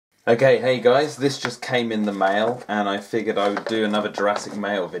Okay, hey guys, this just came in the mail and I figured I would do another Jurassic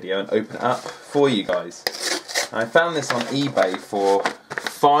Mail video and open it up for you guys. I found this on eBay for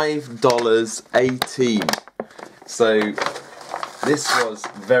 $5.18. So this was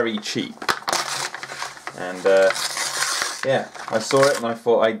very cheap. And yeah, I saw it and I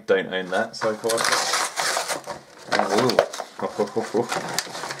thought I don't own that, so I thought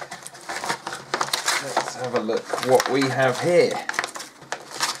let's have a look what we have here.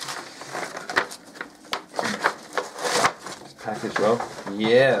 Package well.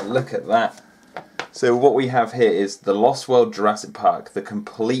 Yeah, look at that. So what we have here is The Lost World Jurassic Park, the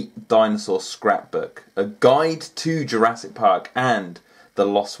complete dinosaur scrapbook, a guide to Jurassic Park and The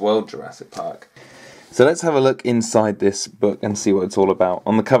Lost World Jurassic Park. So let's have a look inside this book and see what it's all about.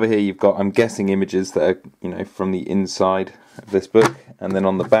 On the cover here you've got, I'm guessing, images that are, from the inside of this book, and then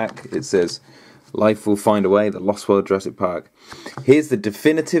on the back it says, "Life will find a way, The Lost World Jurassic Park. Here's the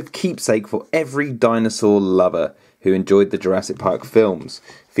definitive keepsake for every dinosaur lover who enjoyed the Jurassic Park films.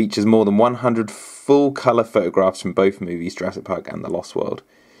 Features more than 100 full-colour photographs from both movies, Jurassic Park and The Lost World.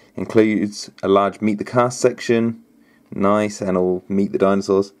 Includes a large Meet the Cast section, nice, and all Meet the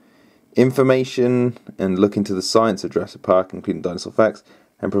Dinosaurs. Information and look into the science of Jurassic Park, including dinosaur facts,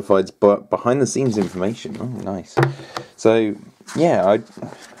 and provides behind-the-scenes information." Oh, nice. So, yeah, I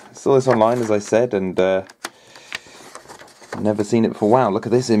saw this online, as I said, and never seen it before. Wow, look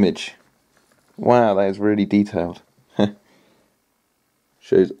at this image. Wow, that is really detailed.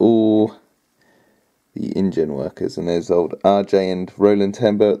 Shows all the engine workers, and there's old RJ and Roland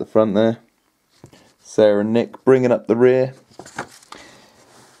Tembo at the front there. Sarah and Nick bringing up the rear.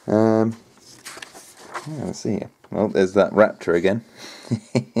 Yeah, let's see. Well, there's that Raptor again.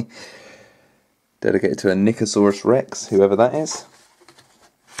 Dedicated to a Nicosaurus Rex, whoever that is.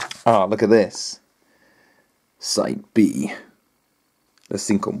 Ah, look at this. Site B. Los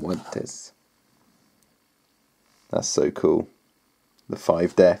Cinco Muertes. That's so cool. The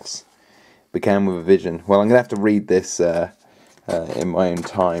 5 deaths. Began with a vision. Well, I'm going to have to read this in my own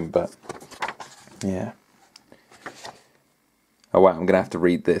time, but yeah. Oh wow, I'm going to have to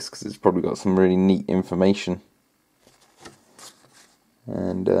read this because it's probably got some really neat information.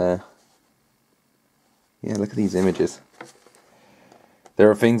 And yeah, look at these images.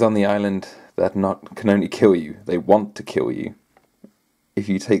 There are things on the island that can only kill you. They want to kill you. If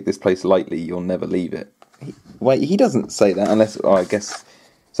you take this place lightly, you'll never leave it. Wait, he doesn't say that unless... Oh, I guess...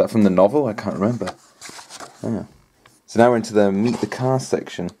 Is that from the novel? I can't remember. Oh. So now we're into the Meet the Cast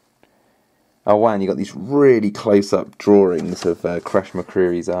section. Oh wow, and you got these really close-up drawings of Crash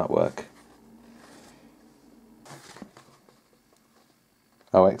McCreary's artwork.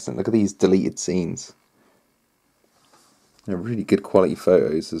 Oh, excellent. Look at these deleted scenes. They're really good quality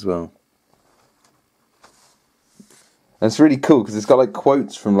photos as well. And it's really cool because it's got like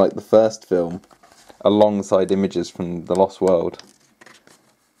quotes from like the first film alongside images from The Lost World.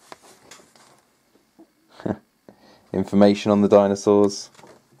 Information on the dinosaurs.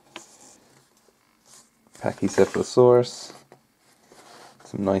 Pachycephalosaurus.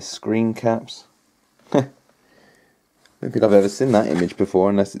 Some nice screen caps. I don't think I've ever seen that image before,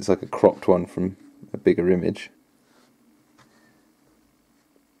 unless it's like a cropped one from a bigger image.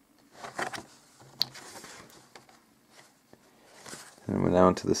 And we're now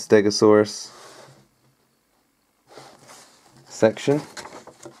onto the Stegosaurus section.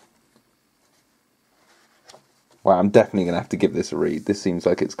 Wow, I'm definitely going to have to give this a read. This seems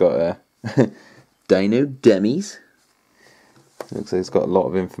like it's got Dino Dummies. Looks like it's got a lot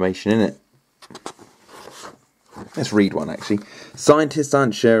of information in it. Let's read one, actually. Scientists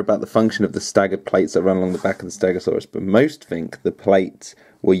aren't sure about the function of the staggered plates that run along the back of the Stegosaurus, but most think the plates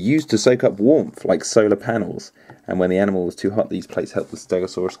were used to soak up warmth, like solar panels, and when the animal was too hot, these plates helped the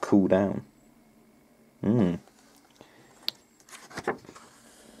Stegosaurus cool down.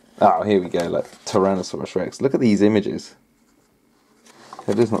 Oh, here we go, like Tyrannosaurus Rex. Look at these images.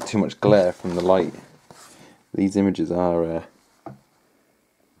 There's not too much glare from the light. These images are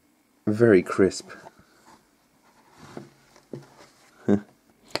very crisp.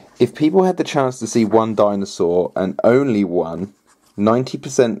 If people had the chance to see one dinosaur, and only one,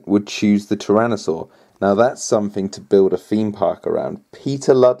 90% would choose the Tyrannosaur. Now that's something to build a theme park around.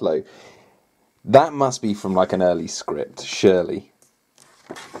 Peter Ludlow. That must be from like an early script, surely.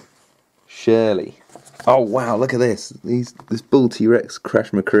 Surely. Oh wow, look at this. This bull T-Rex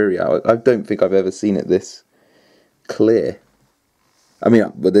Crash McCreary. I don't think I've ever seen it this clear. I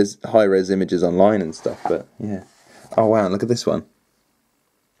mean, but there's high-res images online and stuff, but yeah. Oh wow, look at this one.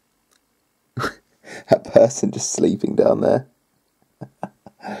 That person just sleeping down there.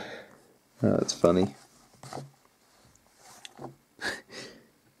 Oh, that's funny.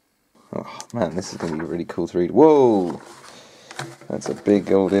 Oh man, this is going to be really cool to read. Whoa! That's a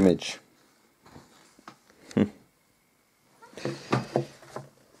big old image.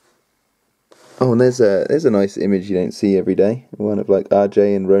 Oh, and there's a nice image you don't see every day. One of like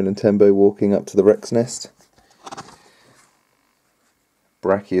RJ and Roland Tembo walking up to the Rex nest.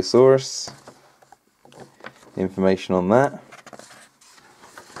 Brachiosaurus. Information on that.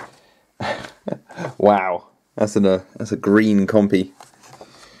 Wow, that's a green compy.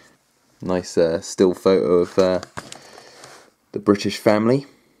 Nice still photo of the British family.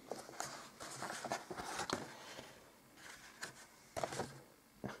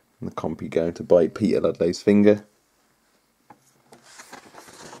 And the compy going to bite Peter Ludlow's finger.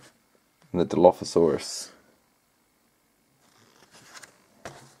 And the Dilophosaurus.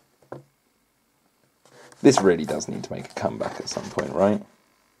 This really does need to make a comeback at some point, right?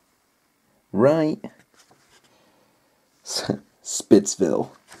 Right.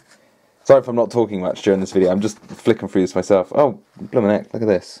 Spittsville. Sorry if I'm not talking much during this video, I'm just flicking through this myself. Oh, blooming heck, look at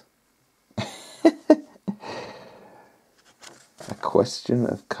this. A question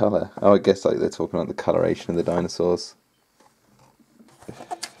of colour. Oh, I guess like they're talking about the coloration of the dinosaurs.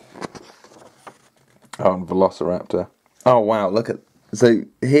 Oh, and Velociraptor. Oh wow, look at... So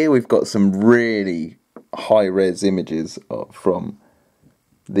here we've got some really high-res images from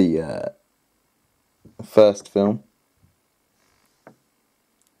the first film.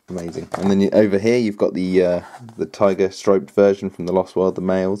 Amazing. And then over here you've got the tiger striped version from the Lost World, the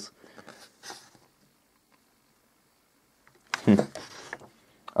males.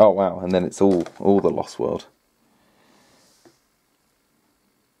 Oh wow, and then it's all the Lost World.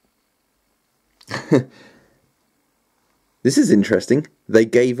 This is interesting. They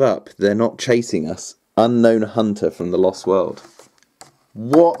gave up. They're not chasing us. Unknown hunter from the Lost World.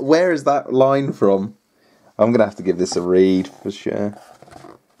 What? Where is that line from? I'm gonna have to give this a read for sure.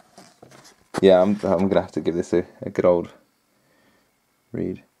 Yeah, I'm gonna have to give this a good old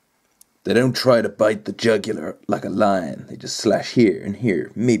read. They don't try to bite the jugular like a lion. They just slash here and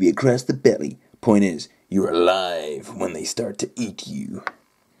here, maybe across the belly. Point is, you're alive when they start to eat you.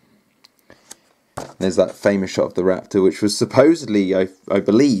 There's that famous shot of the raptor, which was supposedly, I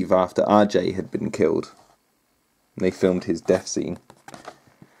believe, after RJ had been killed. And they filmed his death scene.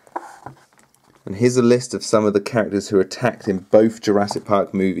 And here's a list of some of the characters who were attacked in both Jurassic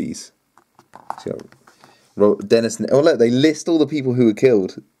Park movies. So, Dennis. Oh look, they list all the people who were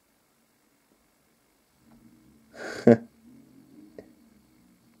killed.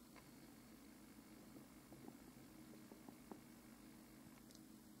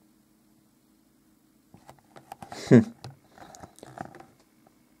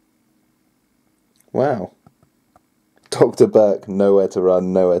 Wow. Dr. Burke, nowhere to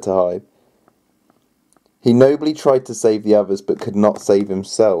run, nowhere to hide. He nobly tried to save the others, but could not save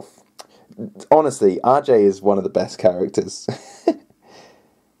himself. Honestly, RJ is one of the best characters.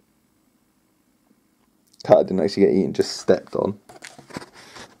 Carter didn't actually get eaten, just stepped on.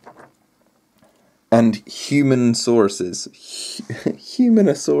 And humanosauruses.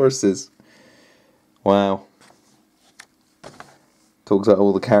 Humanosauruses. Wow. Talks about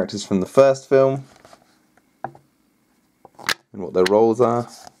all the characters from the first film. And what their roles are.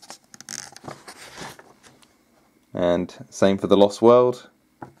 And same for the Lost World.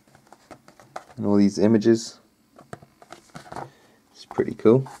 And all these images. It's pretty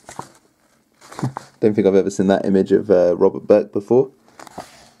cool. Don't think I've ever seen that image of Robert Burke before.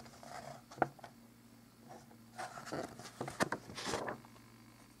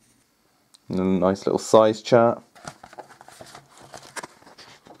 And a nice little size chart.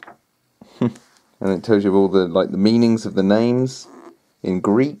 And it tells you all the the meanings of the names in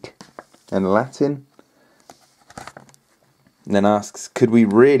Greek and Latin. And then asks, could we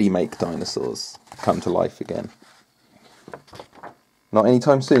really make dinosaurs come to life again? Not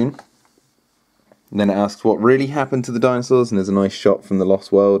anytime soon. And then it asks what really happened to the dinosaurs, and there's a nice shot from the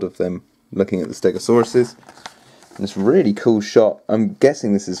Lost World of them looking at the stegosauruses. And it's a really cool shot. I'm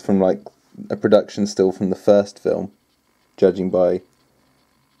guessing this is from like a production still from the first film, judging by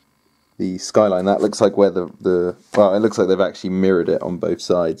the skyline. That looks like where well, it looks like they've actually mirrored it on both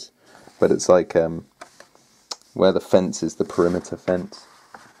sides, but it's like where the fence is, the perimeter fence.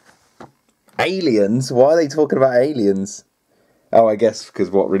 Aliens? Why are they talking about aliens? Oh, I guess because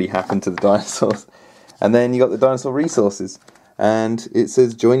what really happened to the dinosaurs. And then you got the dinosaur resources, and it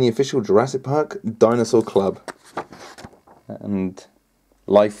says join the official Jurassic Park Dinosaur Club, and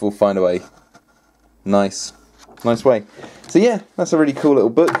life will find a way. Nice way. So yeah, that's a really cool little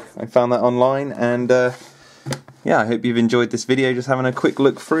book. I found that online, and yeah, I hope you've enjoyed this video, just having a quick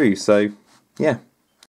look through. So yeah.